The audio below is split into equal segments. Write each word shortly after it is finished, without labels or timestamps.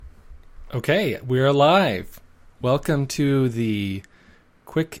Okay, we're live. Welcome to the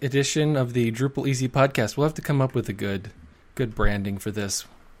quick edition of the Drupal Easy podcast. We'll have to come up with a good branding for this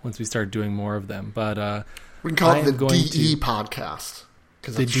once we start doing more of them. But we can call it the DE podcast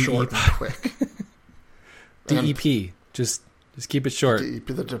because it's short and quick. DEP, just keep it short. DEP,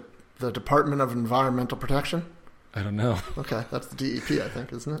 the Department of Environmental Protection. I don't know. Okay, that's the DEP, I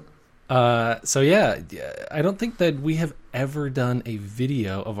think, isn't it? So yeah, I don't think that we have ever done a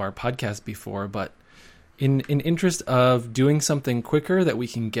video of our podcast before, but in interest of doing something quicker that we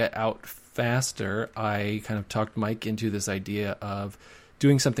can get out faster, I kind of talked Mike into this idea of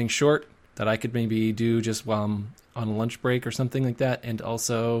doing something short that I could maybe do just while I'm on a lunch break or something like that. And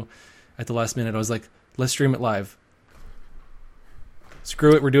also at the last minute, I was like, let's stream it live.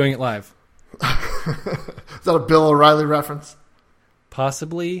 Screw it, we're doing it live. Is that a Bill O'Reilly reference?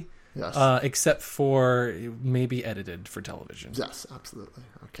 Possibly. Yes. Except for maybe edited for television. Yes, absolutely.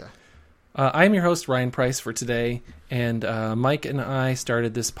 Okay. I'm your host, Ryan Price, for today. And Mike and I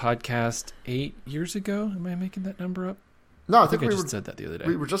started this podcast 8 years ago. Am I making that number up? No, I think I just said that the other day.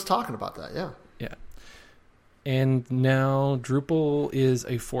 We were just talking about that, yeah. Yeah. And now Drupal is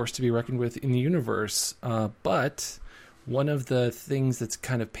a force to be reckoned with in the universe. But one of the things that's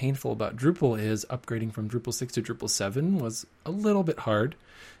kind of painful about Drupal is upgrading from Drupal 6 to Drupal 7 was a little bit hard.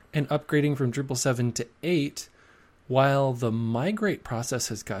 And upgrading from Drupal 7 to 8, while the migrate process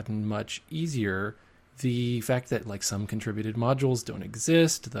has gotten much easier, the fact that like some contributed modules don't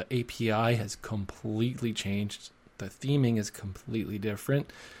exist, the API has completely changed, the theming is completely different.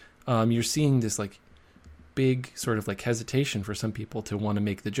 You're seeing this like big sort of like hesitation for some people to want to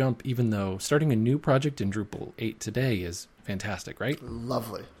make the jump, even though starting a new project in Drupal 8 today is fantastic, right?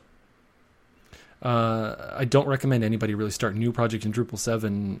 Lovely. I don't recommend anybody really start a new project in Drupal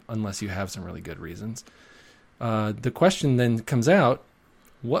 7 unless you have some really good reasons. The question then comes out,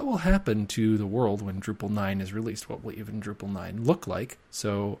 what will happen to the world when Drupal 9 is released? What will even Drupal 9 look like?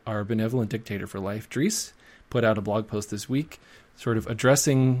 So our benevolent dictator for life, Dries, put out a blog post this week sort of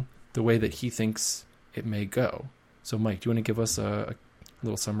addressing the way that he thinks it may go. So Mike, do you want to give us a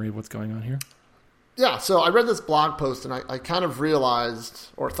little summary of what's going on here? Yeah, so I read this blog post and I kind of realized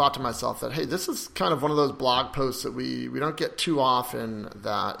or thought to myself that, hey, this is kind of one of those blog posts that we don't get too often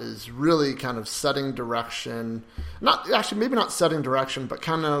that is really kind of setting direction. Maybe not setting direction, but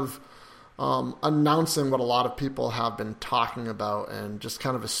kind of announcing what a lot of people have been talking about and just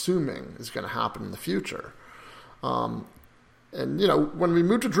kind of assuming is going to happen in the future. And, when we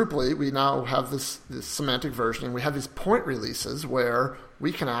moved to Drupal 8, we now have this semantic versioning. We have these point releases where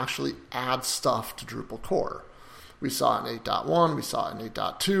we can actually add stuff to Drupal core. We saw it in 8.1, we saw it in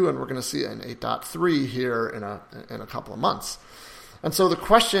 8.2, and we're going to see it in 8.3 here in a couple of months. And so the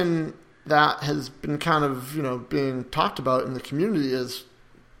question that has been kind of, being talked about in the community is,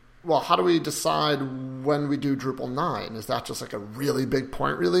 well, how do we decide when we do Drupal 9? Is that just like a really big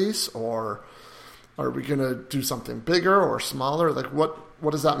point release, or are we going to do something bigger or smaller? Like,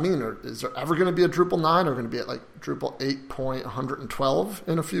 what does that mean? Or is there ever going to be a Drupal 9? Or going to be at like Drupal 8.112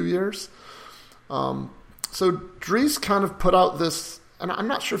 in a few years? So Dries kind of put out this, and I'm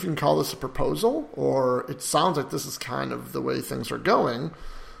not sure if you can call this a proposal, or it sounds like this is kind of the way things are going.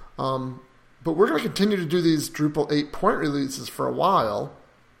 But we're going to continue to do these Drupal 8 point releases for a while.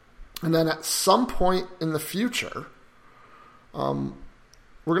 And then at some point in the future, we're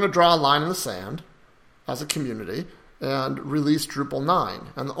going to draw a line in the sand as a community and release Drupal 9.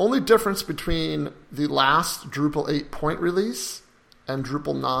 And the only difference between the last Drupal 8 point release and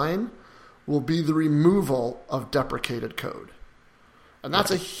Drupal 9 will be the removal of deprecated code. And that's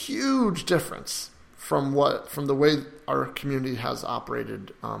a huge difference from the way our community has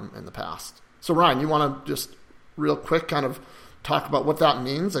operated in the past. So Ryan, you want to just real quick kind of talk about what that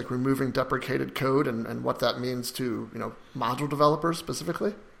means, like removing deprecated code and what that means to, module developers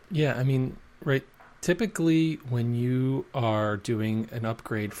specifically? Yeah, I mean, right. Typically, when you are doing an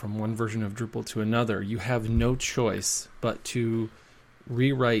upgrade from one version of Drupal to another, you have no choice but to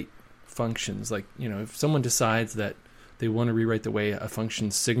rewrite functions. Like, if someone decides that they want to rewrite the way a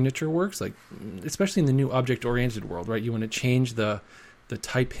function's signature works, like especially in the new object-oriented world, right? You want to change the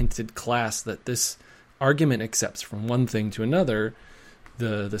type-hinted class that this argument accepts from one thing to another.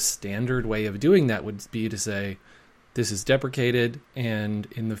 The standard way of doing that would be to say, this is deprecated, and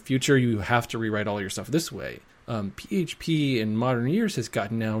in the future you have to rewrite all your stuff this way. PHP in modern years has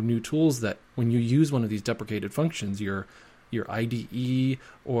gotten now new tools that when you use one of these deprecated functions, your IDE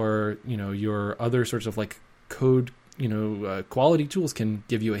or your other sorts of like code quality tools can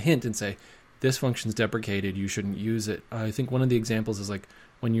give you a hint and say, this function's deprecated, you shouldn't use it. I think one of the examples is like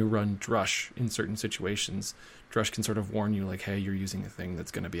when you run drush in certain situations. Drush can sort of warn you like, hey, you're using a thing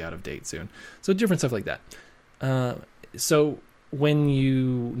that's going to be out of date soon. So different stuff like that. So when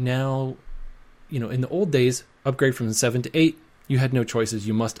you now, in the old days, upgrade from 7 to 8, you had no choices.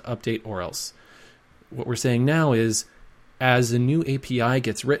 You must update or else. What we're saying now is, as a new API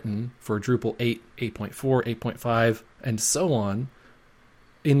gets written for Drupal 8, 8.4, 8.5, and so on,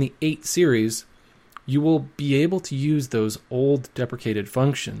 in the 8 series, you will be able to use those old deprecated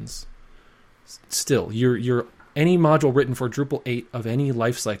functions. Still, any module written for Drupal 8 of any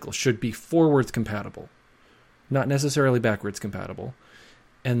lifecycle should be forwards compatible, not necessarily backwards compatible.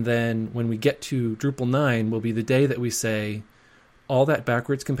 And then when we get to Drupal 9 will be the day that we say all that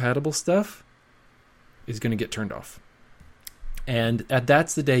backwards compatible stuff is going to get turned off. And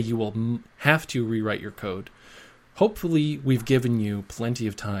that's the day you will have to rewrite your code. Hopefully, we've given you plenty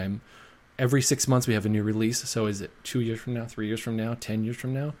of time. Every 6 months we have a new release. So is it 2 years from now, 3 years from now, 10 years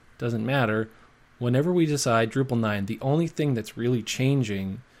from now? Doesn't matter. Whenever we decide Drupal 9, the only thing that's really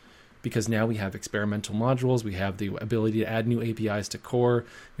changing, because now we have experimental modules, we have the ability to add new APIs to core,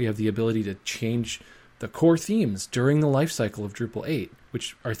 we have the ability to change the core themes during the lifecycle of Drupal 8,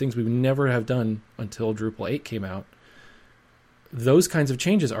 which are things we would never have done until Drupal 8 came out. Those kinds of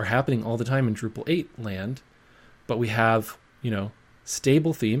changes are happening all the time in Drupal 8 land, but we have,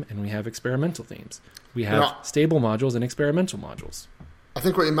 stable theme and we have experimental themes. We have stable modules and experimental modules. I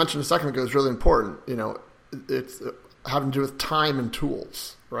think what you mentioned a second ago is really important. It's having to do with time and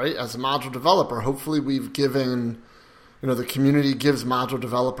tools, right? As a module developer, hopefully we've given, the community gives module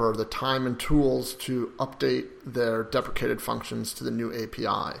developer the time and tools to update their deprecated functions to the new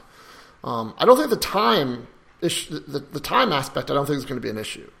API. I don't think the time aspect, I don't think is going to be an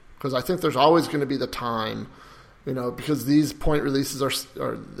issue, because I think there's always going to be the time, because these point releases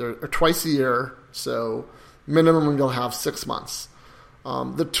are twice a year, so minimum you'll have 6 months.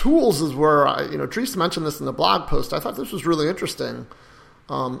 The tools is where Dries mentioned this in the blog post. I thought this was really interesting,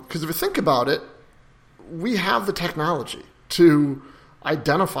 because if you think about it, we have the technology to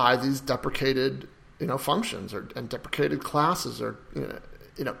identify these deprecated functions and deprecated classes or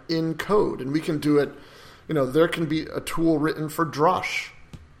in code, and we can do it. There can be a tool written for drush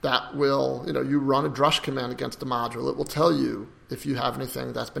that will, you run a drush command against a module. It will tell you if you have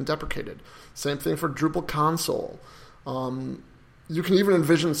anything that's been deprecated. Same thing for Drupal console. You can even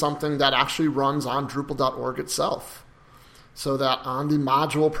envision something that actually runs on Drupal.org itself, so that on the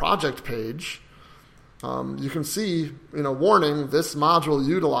module project page, you can see, warning, this module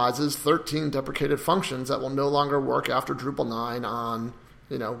utilizes 13 deprecated functions that will no longer work after Drupal 9 on,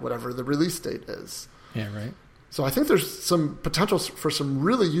 whatever the release date is. Yeah, right. So I think there's some potential for some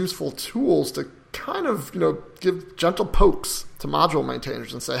really useful tools to kind of, give gentle pokes to module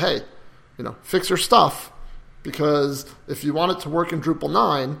maintainers and say, hey, fix your stuff, because if you want it to work in Drupal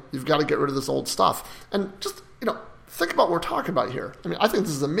 9, you've got to get rid of this old stuff. And just, think about what we're talking about here. I mean, I think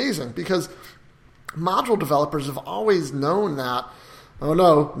this is amazing, because module developers have always known that, oh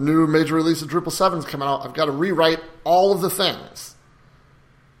no, new major release of Drupal 7 is coming out, I've got to rewrite all of the things.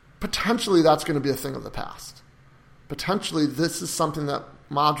 Potentially that's going to be a thing of the past. Potentially this is something that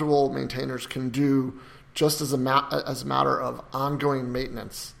module maintainers can do just as a matter of ongoing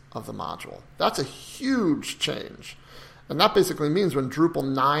maintenance of the module. That's a huge change. And that basically means when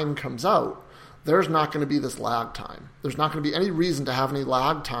Drupal 9 comes out, there's not going to be this lag time. There's not going to be any reason to have any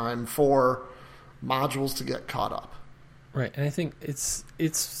lag time for modules to get caught up. Right. And I think it's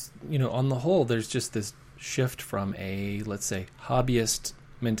on the whole, there's just this shift from a, let's say, hobbyist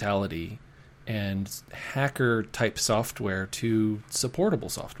mentality and hacker type software to supportable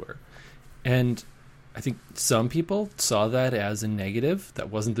software. And I think some people saw that as a negative.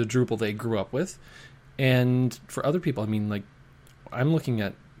 That wasn't the Drupal they grew up with. And for other people, I mean, like, I'm looking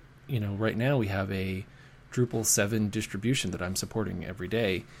at, right now we have a Drupal 7 distribution that I'm supporting every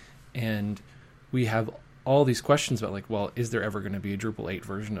day. And we have all these questions about, like, well, is there ever going to be a Drupal 8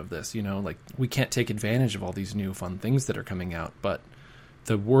 version of this? Like, we can't take advantage of all these new fun things that are coming out. But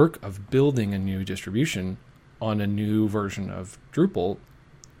the work of building a new distribution on a new version of Drupal,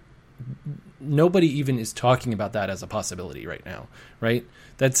 nobody even is talking about that as a possibility right now, right?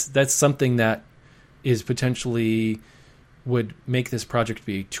 That's something that is potentially would make this project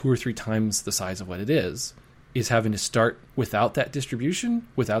be 2 or 3 times the size of what it is having to start without that distribution,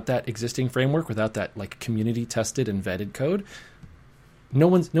 without that existing framework, without that like community tested and vetted code. No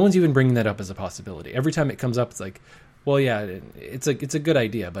one's even bringing that up as a possibility. Every time it comes up, it's like, well, yeah, it's a good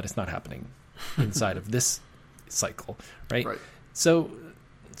idea, but it's not happening inside of this cycle, right? Right. So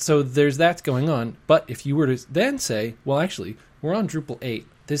there's that going on. But if you were to then say, well, actually, we're on Drupal 8.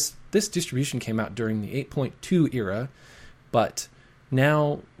 This distribution came out during the 8.2 era, but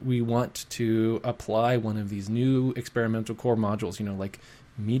now we want to apply one of these new experimental core modules, like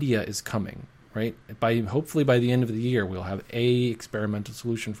media is coming, right? Hopefully by the end of the year, we'll have a experimental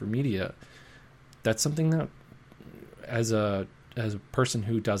solution for media. That's something that as a person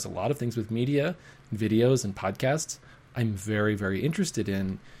who does a lot of things with media, videos and podcasts, I'm very, very interested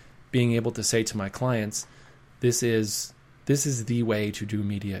in being able to say to my clients, this is the way to do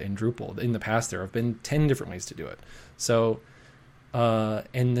media in Drupal. In the past, there have been 10 different ways to do it. So,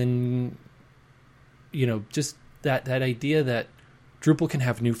 and then, just that idea that Drupal can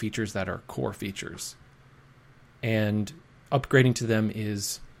have new features that are core features, and upgrading to them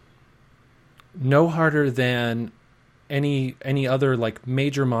is no harder than any other like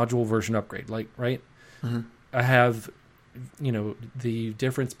major module version upgrade. Like, right? Mm-hmm. I have, the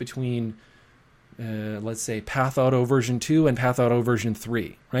difference between, let's say, Path Auto version 2 and Path Auto version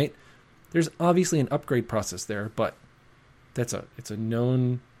 3, right? There's obviously an upgrade process there, but it's a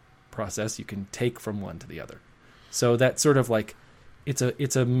known process you can take from one to the other. So that's sort of like, it's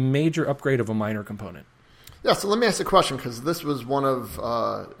a major upgrade of a minor component. Yeah, so let me ask a question, because this was one of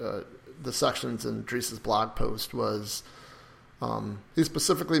the sections in Dries' blog post was, he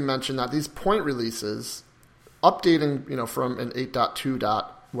specifically mentioned that these point releases, updating, from an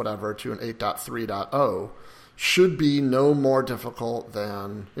 8.2 whatever to an 8.3.0 should be no more difficult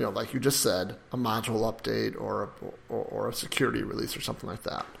than, like you just said, a module update or a security release or something like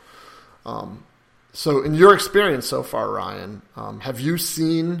that. So in your experience so far, Ryan, have you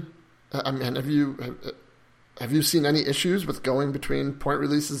seen any issues with going between point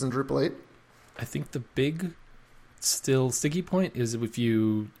releases in Drupal 8? I think the big still sticky point is if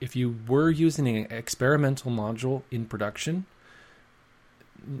you were using an experimental module in production,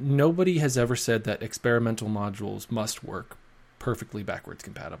 nobody has ever said that experimental modules must work perfectly backwards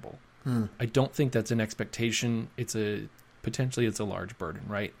compatible. I don't think that's an expectation. Potentially it's a large burden,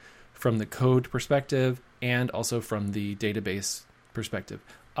 right? From the code perspective and also from the database perspective.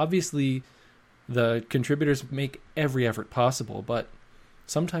 Obviously, the contributors make every effort possible, but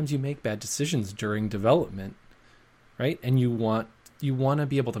sometimes you make bad decisions during development, right? And you want to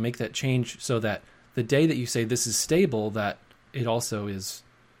be able to make that change so that the day that you say this is stable, that it also is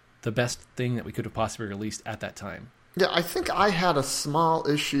the best thing that we could have possibly released at that time. Yeah, I think I had a small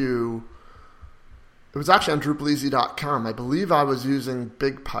issue. It was actually on DrupalEasy.com. I believe I was using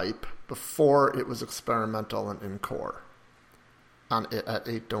BigPipe before it was experimental and in core at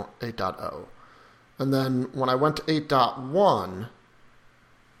 8.0. And then when I went to 8.1,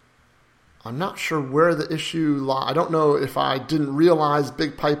 I'm not sure where the issue lies. I don't know if I didn't realize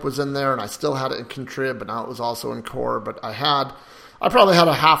BigPipe was in there and I still had it in contrib, but now it was also in core. But I probably had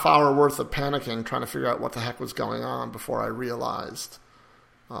a half hour worth of panicking trying to figure out what the heck was going on before I realized,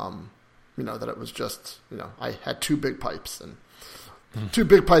 that it was just, I had two big pipes, and two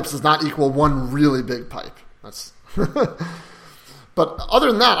big pipes does not equal one really big pipe. That's, but other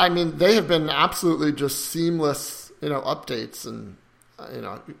than that, they have been absolutely just seamless, updates, and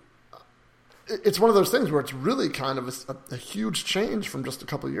it's one of those things where it's really kind of a huge change from just a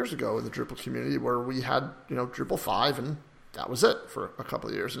couple of years ago in the Drupal community, where we had, Drupal 5 and that was it for a couple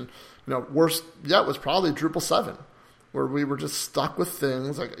of years. And, worst yet was probably Drupal 7, where we were just stuck with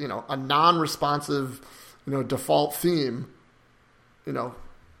things like, a non-responsive, default theme,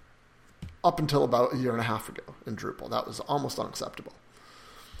 up until about a year and a half ago in Drupal. That was almost unacceptable.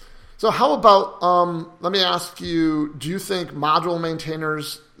 So how about, let me ask you, do you think module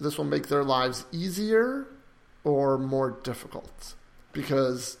maintainers, this will make their lives easier or more difficult?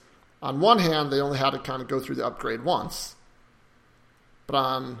 Because on one hand, they only had to kind of go through the upgrade once. But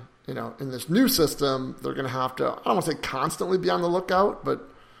on, in this new system, they're going to have to, I don't want to say constantly be on the lookout, but,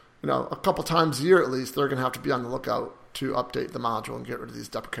 a couple times a year at least, they're going to have to be on the lookout to update the module and get rid of these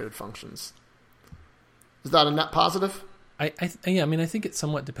deprecated functions. Is that a net positive? I think it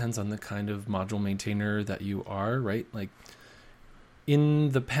somewhat depends on the kind of module maintainer that you are, right? Like,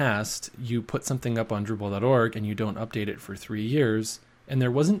 in the past, you put something up on Drupal.org and you don't update it for 3 years, and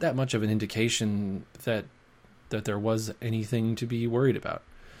there wasn't that much of an indication that there was anything to be worried about,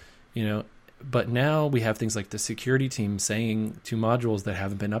 But now we have things like the security team saying to modules that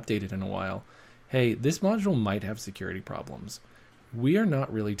haven't been updated in a while, hey, this module might have security problems. We are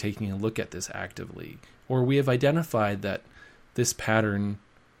not really taking a look at this actively, or we have identified that this pattern,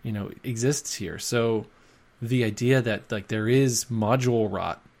 exists here. So the idea that there is module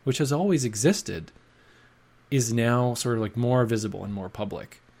rot, which has always existed, is now sort of more visible and more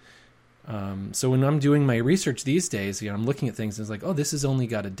public. So when I'm doing my research these days, I'm looking at things and it's like, oh, this has only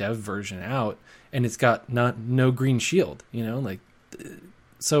got a dev version out and it's got no green shield,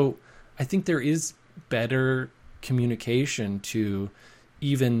 So I think there is better communication to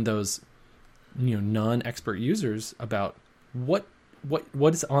even those non-expert users about what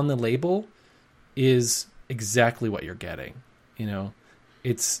is on the label is exactly what you're getting.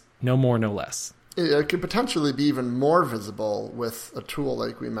 It's no more, no less. It could potentially be even more visible with a tool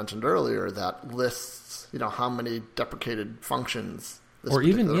like we mentioned earlier that lists, how many deprecated functions. Or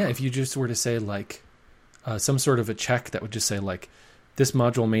even, if you just were to say like some sort of a check that would just say like, this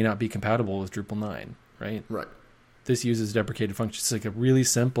module may not be compatible with Drupal 9, right? Right. This uses deprecated functions. It's like a really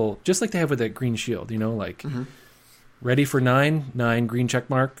simple, just like they have with that green shield, like ready for 9 green check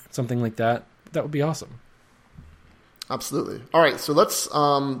mark, something like that. That would be awesome. Absolutely. All right, so let's.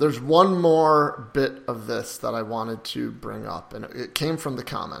 There's one more bit of this that I wanted to bring up, and it came from the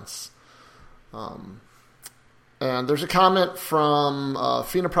comments. And there's a comment from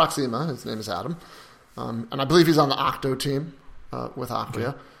Fina Proxima. His name is Adam, and I believe he's on the Octo team with Acquia.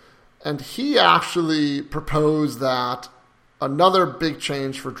 Okay. And he actually proposed that another big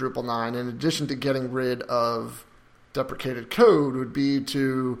change for Drupal 9, in addition to getting rid of deprecated code, would be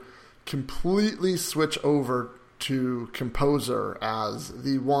to completely switch over to Composer as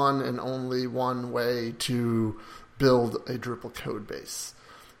the one and only one way to build a Drupal code base.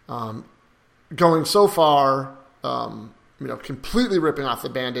 Going so far, completely ripping off the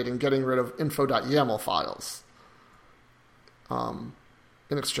Band-Aid and getting rid of info.yaml files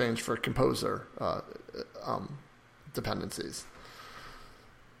in exchange for Composer dependencies.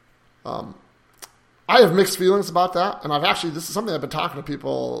 I have mixed feelings about that, and this is something I've been talking to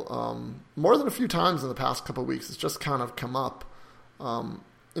people more than a few times in the past couple of weeks. It's just kind of come up.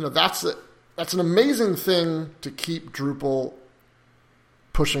 That's an amazing thing to keep Drupal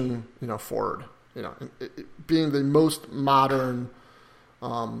pushing, forward. Being the most modern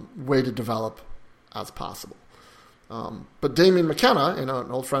way to develop as possible. But Damien McKenna, an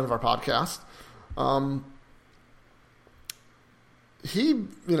old friend of our podcast, he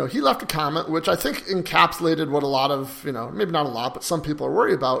left a comment which I think encapsulated what a lot of, maybe not a lot, but some people are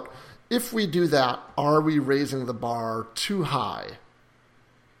worried about. If we do that, are we raising the bar too high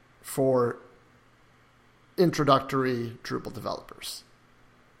for introductory Drupal developers?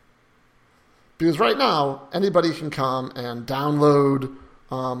 Because right now, anybody can come and download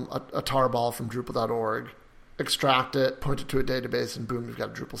a tarball from Drupal.org, extract it, point it to a database, and boom, you've got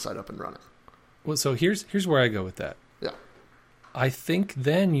a Drupal site up and running. Well, so here's where I go with that. Yeah. I think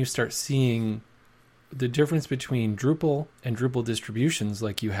then you start seeing the difference between Drupal and Drupal distributions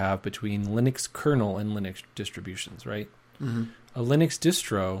like you have between Linux kernel and Linux distributions, right? Mm-hmm. A Linux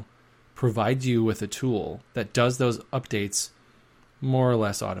distro provides you with a tool that does those updates more or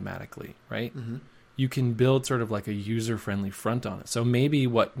less automatically, right? Mm-hmm. You can build sort of like a user-friendly front on it. So maybe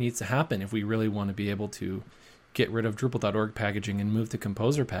what needs to happen if we really want to be able to get rid of Drupal.org packaging and move to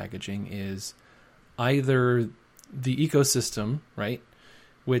Composer packaging is either the ecosystem, right?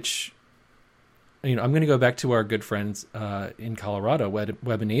 Which, I'm going to go back to our good friends in Colorado,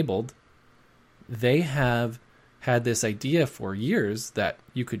 Web Enabled. They have had this idea for years that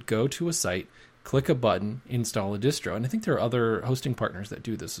you could go to a site, click a button, install a distro. And I think there are other hosting partners that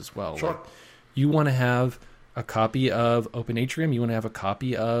do this as well. Sure. Like you want to have a copy of OpenAtrium, you want to have a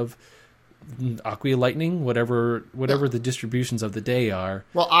copy of Acquia Lightning, whatever the distributions of the day are.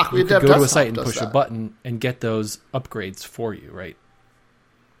 Well, Acquia you could Dev go to a site and push that. a button and get those upgrades for you, right?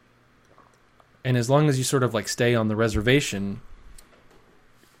 And as long as you sort of like stay on the reservation,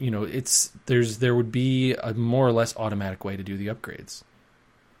 there would be a more or less automatic way to do the upgrades.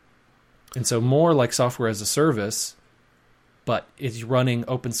 And so more like software as a service, but it's running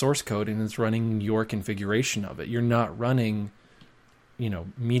open source code and it's running your configuration of it. You're not running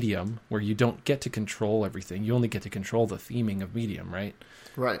Medium, where you don't get to control everything. You only get to control the theming of Medium, right?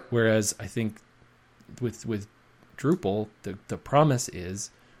 Right. Whereas I think with Drupal, the promise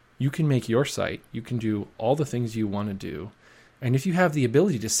is you can make your site, you can do all the things you want to do, and if you have the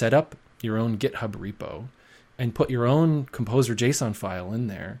ability to set up your own GitHub repo and put your own Composer JSON file in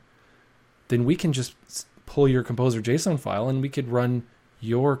there, then we can just pull your Composer JSON file and we could run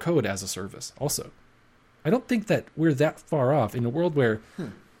your code as a service also. I don't think that we're that far off in a world where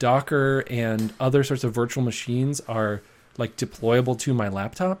Docker and other sorts of virtual machines are like deployable to my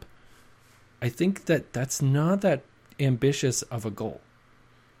laptop. I think that that's not that ambitious of a goal.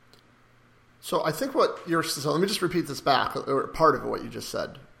 So I think so let me just repeat this back, or part of what you just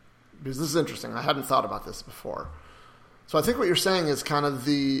said, because this is interesting. I hadn't thought about this before. So I think what you're saying is kind of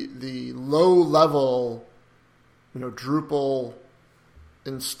the low level, Drupal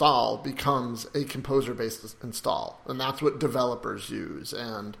install becomes a Composer-based install, and that's what developers use.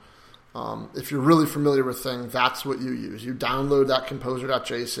 And if you're really familiar with things, that's what you use. You download that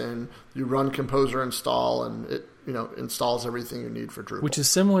composer.json, you run Composer install, and installs everything you need for Drupal. Which is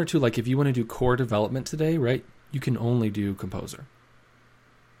similar to like if you want to do core development today, right? You can only do Composer.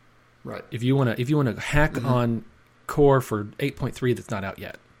 Right. If you want to hack on core for 8.3 that's not out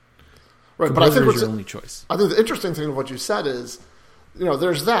yet. Right, Composer but I think is your only choice. I think the interesting thing of what you said is,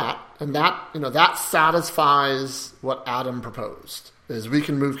 there's that, and that satisfies what Adam proposed. Is we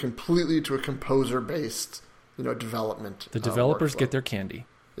can move completely to a Composer-based, development. The developers workflow. get their candy.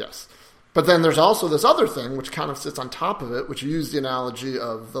 Yes. But then there's also this other thing which kind of sits on top of it, which you use the analogy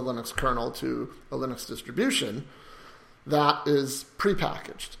of the Linux kernel to a Linux distribution, that is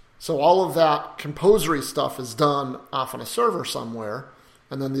prepackaged. So all of that composery stuff is done off on a server somewhere,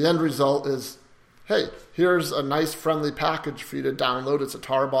 and then the end result is, hey, here's a nice friendly package for you to download. It's a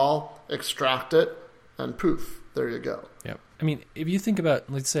tarball, extract it, and poof, there you go. Yeah. I mean, if you think about,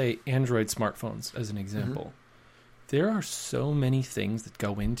 let's say, Android smartphones as an example, there are so many things that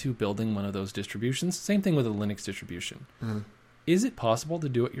go into building one of those distributions. Same thing with a Linux distribution. Is it possible to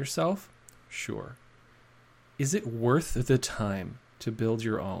do it yourself? Sure. Is it worth the time to build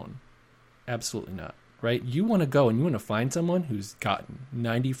your own? Absolutely not, right? You want to go and you want to find someone who's gotten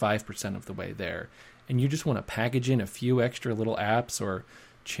 95% of the way there, and you just want to package in a few extra little apps or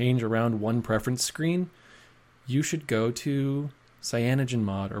change around one preference screen. You should go to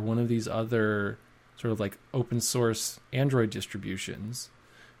CyanogenMod or one of these other sort of like open source Android distributions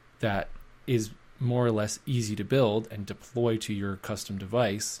that is more or less easy to build and deploy to your custom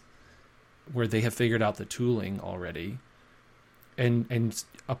device, where they have figured out the tooling already, and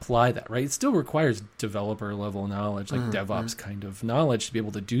apply that, right? It still requires developer level knowledge, like DevOps kind of knowledge, to be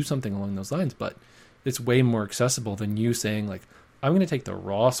able to do something along those lines, but it's way more accessible than you saying, like, I'm going to take the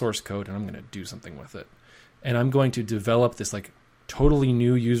raw source code and I'm going to do something with it. And I'm going to develop this like totally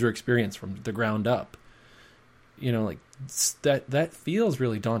new user experience from the ground up. Like that feels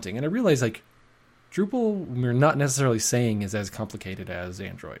really daunting. And I realize like Drupal, we're not necessarily saying is as complicated as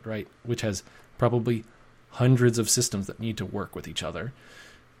Android, right? Which has probably hundreds of systems that need to work with each other.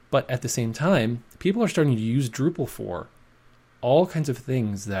 But at the same time, people are starting to use Drupal for all kinds of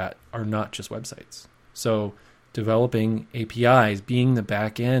things that are not just websites. So developing APIs, being the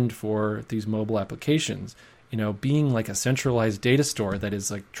back end for these mobile applications, being like a centralized data store that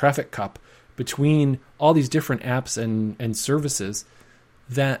is like traffic cop between all these different apps and services,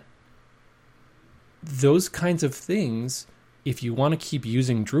 that those kinds of things, if you want to keep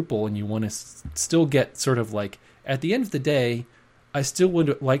using Drupal and you want to still get sort of like, at the end of the day, I still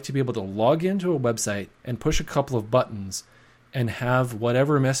would like to be able to log into a website and push a couple of buttons and have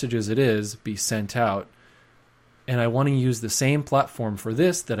whatever messages it is be sent out. And I want to use the same platform for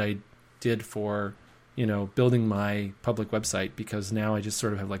this that I did for, building my public website, because now I just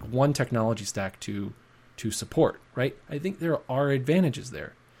sort of have like one technology stack to support, right? I think there are advantages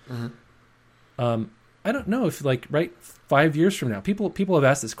there. I don't know if 5 years from now, people have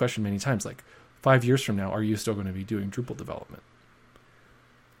asked this question many times, like 5 years from now, are you still going to be doing Drupal development?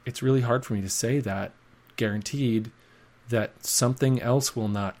 It's really hard for me to say that guaranteed that something else will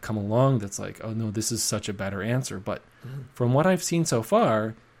not come along that's like, oh no, this is such a better answer. But from what I've seen so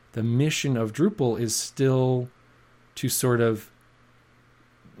far, the mission of Drupal is still to sort of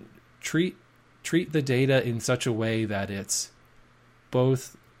treat the data in such a way that it's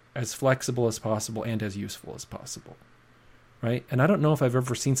both as flexible as possible and as useful as possible, right? And I don't know if I've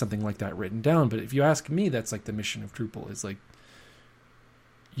ever seen something like that written down, but if you ask me, that's like the mission of Drupal, is like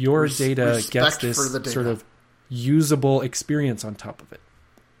your data gets this sort of usable experience on top of it.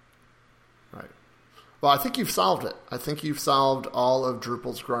 Right. Well, I think you've solved it. I think you've solved all of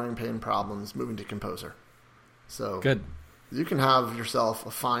Drupal's growing pain problems moving to Composer. So good. You can have yourself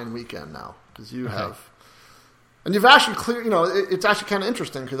a fine weekend now, because you have. And you've actually it's actually kind of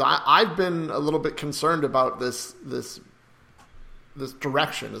interesting, because I've been a little bit concerned about this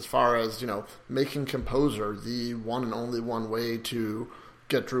direction as far as, making Composer the one and only one way to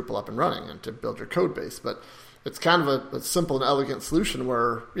get Drupal up and running and to build your code base. But it's kind of a simple and elegant solution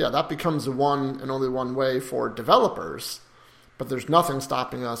where, that becomes the one and only one way for developers, but there's nothing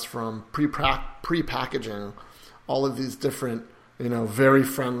stopping us from pre-packaging all of these different, very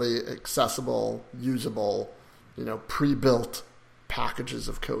friendly, accessible, usable, pre-built packages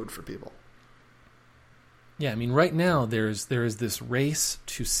of code for people. Yeah, I mean, right now there is this race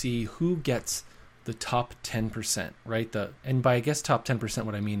to see who gets the top 10%, right? And by, I guess, top 10%,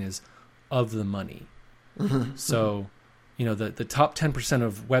 what I mean is of the money. So, the top 10%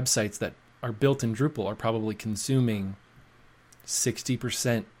 of websites that are built in Drupal are probably consuming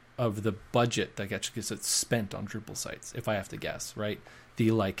 60% of the budget that gets spent on Drupal sites, if I have to guess, right?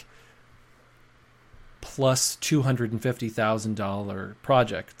 The plus $250,000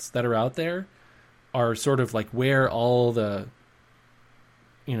 projects that are out there are sort of like where all the,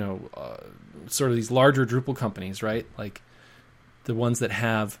 sort of these larger Drupal companies, right? Like the ones that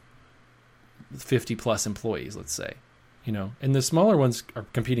have 50 plus employees, let's say, and the smaller ones are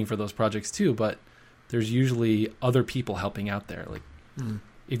competing for those projects too, but there's usually other people helping out there. Like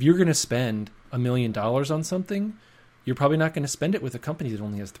if you're going to spend $1 million on something, you're probably not going to spend it with a company that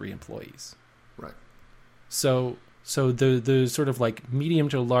only has 3 employees. Right. So the sort of like medium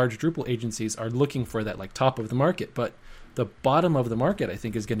to large Drupal agencies are looking for that like top of the market, but the bottom of the market, I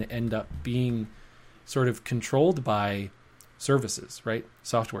think, is going to end up being sort of controlled by services, right?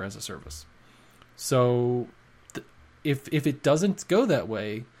 Software as a service. So if it doesn't go that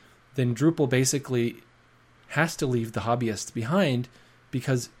way, then Drupal basically has to leave the hobbyists behind,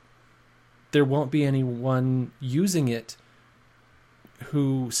 because there won't be anyone using it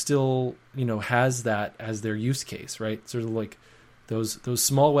who still, has that as their use case, right? Sort of like those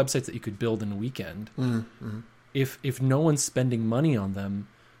small websites that you could build in a weekend. Mm-hmm. If no one's spending money on them,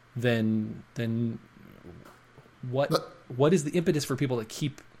 then what is the impetus for people to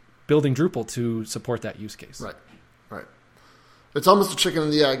keep building Drupal to support that use case? Right. It's almost a chicken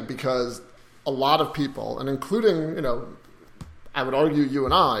and the egg, because a lot of people, and including, I would argue you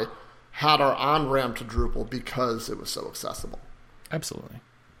and I, had our on-ramp to Drupal because it was so accessible. Absolutely.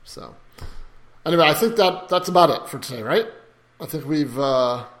 So, anyway, I think that's about it for today, right? I think we've...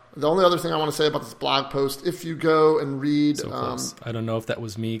 the only other thing I want to say about this blog post, if you go and read... So close. I don't know if that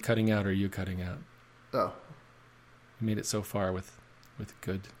was me cutting out or you cutting out. Oh. You made it so far with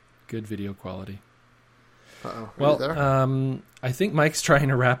good video quality. Uh-oh. Well, I think Mike's trying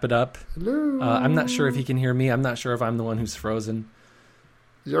to wrap it up. Hello. I'm not sure if he can hear me. I'm not sure if I'm the one who's frozen.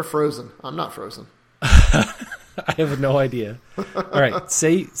 You're frozen. I'm not frozen. I have no idea. All right.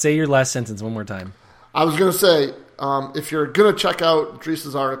 Say your last sentence one more time. I was going to say, if you're going to check out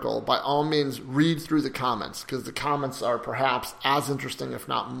Dries' article, by all means, read through the comments, because the comments are perhaps as interesting, if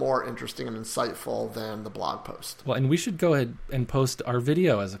not more interesting and insightful than the blog post. Well, and we should go ahead and post our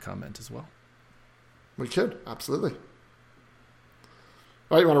video as a comment as well. We could, absolutely.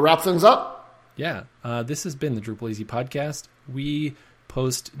 All right, you want to wrap things up? Yeah. This has been the Drupal Easy Podcast. We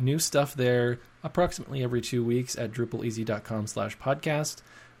post new stuff there approximately every 2 weeks at drupaleasy.com/podcast.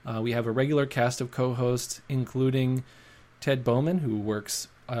 We have a regular cast of co-hosts, including Ted Bowman, who works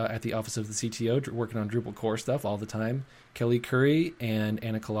at the office of the CTO, working on Drupal core stuff all the time, Kelly Curry and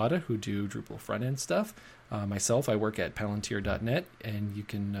Anna Collada, who do Drupal front-end stuff. Myself, I work at palantir.net, and you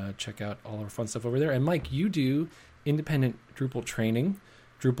can check out all our fun stuff over there. And Mike, you do independent Drupal training,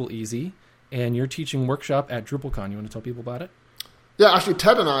 Drupal Easy, and you're teaching workshop at DrupalCon. You want to tell people about it? Yeah, actually,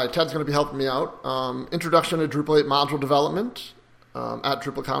 Ted's going to be helping me out. Introduction to Drupal 8 module development at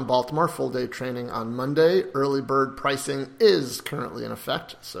DrupalCon Baltimore. Full day training on Monday. Early bird pricing is currently in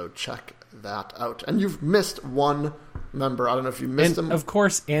effect, so check that out. And you've missed one member. I don't know if you missed him. Of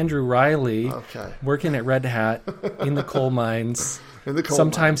course, Andrew Riley, okay, working at Red Hat in the coal mines.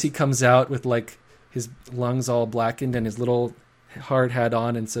 Sometimes mines. He comes out with like his lungs all blackened and his little hard hat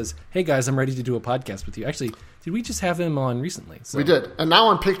on and says, "Hey guys, I'm ready to do a podcast with you." Actually, did we just have him on recently? So. We did. And now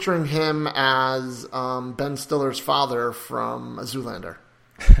I'm picturing him as Ben Stiller's father from Zoolander,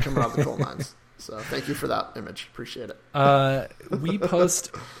 coming out of the coal mines. So thank you for that image. Appreciate it. We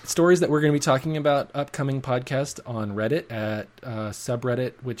post stories that we're going to be talking about upcoming podcast on Reddit at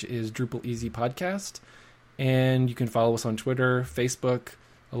subreddit, which is Drupal Easy Podcast. And you can follow us on Twitter, Facebook,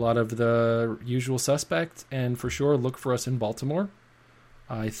 a lot of the usual suspects. And for sure, look for us in Baltimore.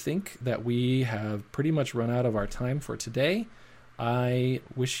 I think that we have pretty much run out of our time for today. I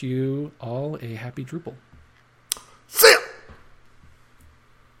wish you all a happy Drupal.